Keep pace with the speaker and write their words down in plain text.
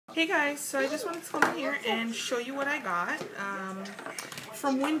Hey guys, so I just wanted to come here and show you what I got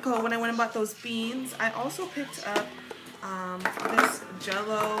from Winco when I went and bought those beans. I also picked up this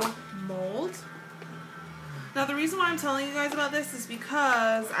Jell-O mold. Now the reason why I'm telling you guys about this is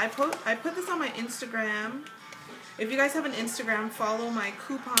because I put this on my Instagram. If you guys have an Instagram, follow my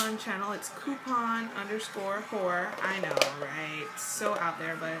coupon channel. It's coupon_whore. I know, right? So out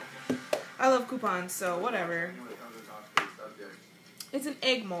there, but I love coupons, so whatever. It's an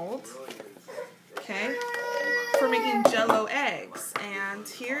egg mold, okay, for making Jell-O eggs. And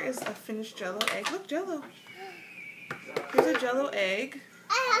here is a finished Jell-O egg. Look, Jell-O. Here's a Jell-O egg.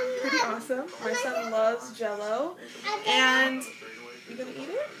 Pretty awesome. My son loves Jell-O. And you gonna eat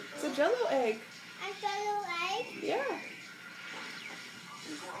it? It's a Jell-O egg. A Jell-O egg? Yeah.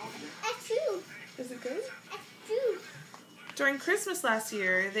 That's true. Is it good? That's true. During Christmas last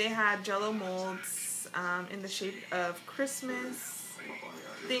year, they had Jell-O molds in the shape of Christmas.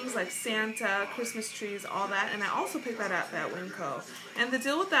 Things like Santa, Christmas trees, all that. And I also picked that up at Winco. And the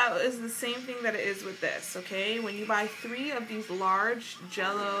deal with that is the same thing that it is with this, okay? When you buy 3 of these large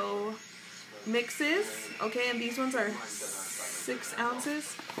Jell-O mixes, okay, and these ones are 6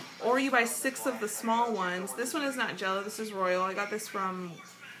 ounces, or you buy 6 of the small ones. This one is not Jell-O, this is Royal. I got this from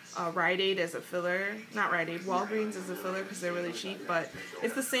Rite Aid as a filler. Not Rite Aid, Walgreens as a filler because they're really cheap, but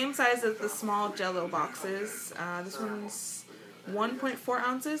it's the same size as the small Jell-O boxes. This one's 1.4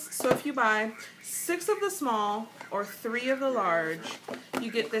 ounces. So if you buy 6 of the small or 3 of the large,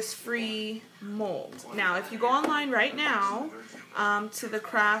 you get this free mold. Now, if you go online right now to the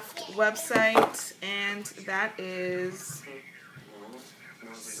craft website, and that is,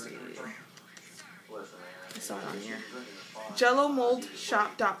 let's see, I saw it on here,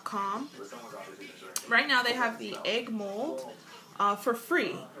 JellOMoldShop.com. Right now they have the egg mold for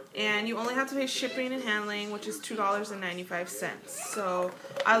free. And you only have to pay shipping and handling, which is $2.95. So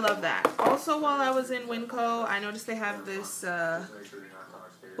I love that. Also, while I was in Winco, I noticed they have this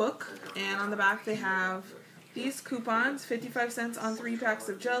book, and on the back they have these coupons, 55 cents on 3 packs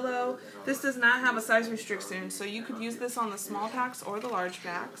of Jell-O. This does not have a size restriction, so you could use this on the small packs or the large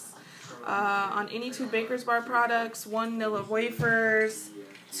packs. On any 2 Baker's Bar products, 1 Nilla wafers,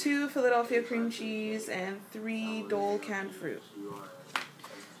 2 Philadelphia cream cheese, and 3 Dole canned fruit.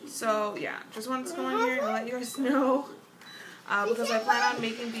 So yeah, just wanted to go in here and let you guys know because I plan on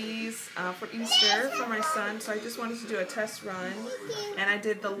making these for Easter for my son, so I just wanted to do a test run, and I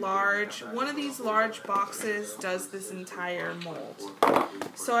did the large, one of these large boxes does this entire mold.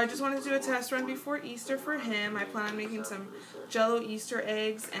 So I just wanted to do a test run before Easter for him. I plan on making some Jell-O Easter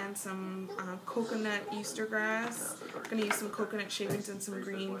eggs and some coconut Easter grass. I'm going to use some coconut shavings and some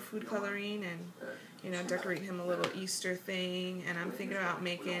green food coloring and, you know, decorate him a little Easter thing. And I'm thinking about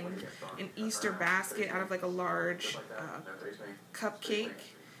making an Easter basket out of like a large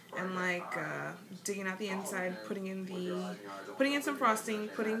cupcake and like digging out the inside, putting in some frosting,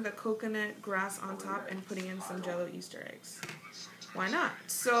 putting the coconut grass on top, and putting in some Jell-O Easter eggs. Why not?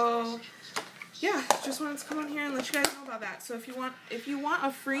 So yeah, just wanted to come on here and let you guys know about that. So if you want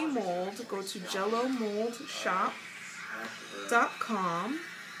a free mold, go to JellOMoldShop.com.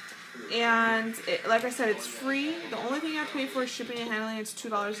 And like I said, it's free. The only thing you have to pay for is shipping and handling. It's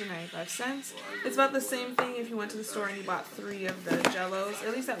 $2.95. It's about the same thing if you went to the store and you bought 3 of the Jell-Os.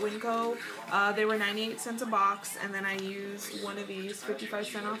 At least at Winco, they were 98 cents a box, and then I used one of these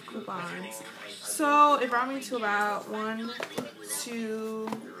 55-cent off coupons. So it brought me to about 1, 2,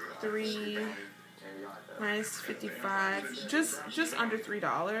 3 minus 55, just under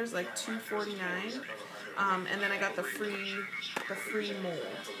 $3, like $2.49. And then I got the free mold.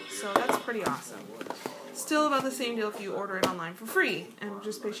 So that's pretty awesome. Still about the same deal if you order it online for free and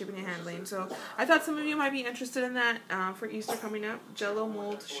just pay shipping and handling. So I thought some of you might be interested in that for Easter coming up.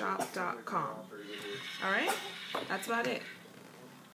 JellOMoldShop.com. Alright? That's about it.